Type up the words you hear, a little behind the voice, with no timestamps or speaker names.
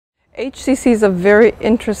HCC is a very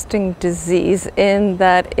interesting disease in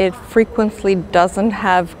that it frequently doesn't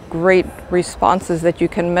have great responses that you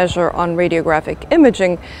can measure on radiographic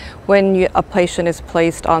imaging when a patient is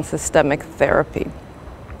placed on systemic therapy.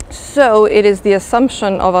 So it is the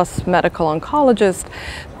assumption of us medical oncologists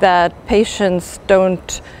that patients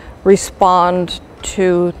don't respond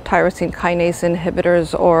to tyrosine kinase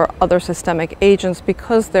inhibitors or other systemic agents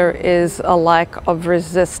because there is a lack of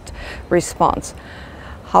RECIST response.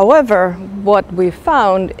 However, what we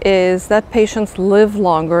found is that patients live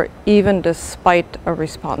longer even despite a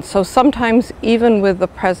response. So sometimes even with the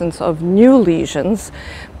presence of new lesions,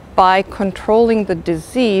 by controlling the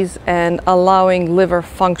disease and allowing liver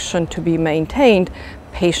function to be maintained,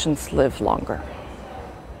 patients live longer.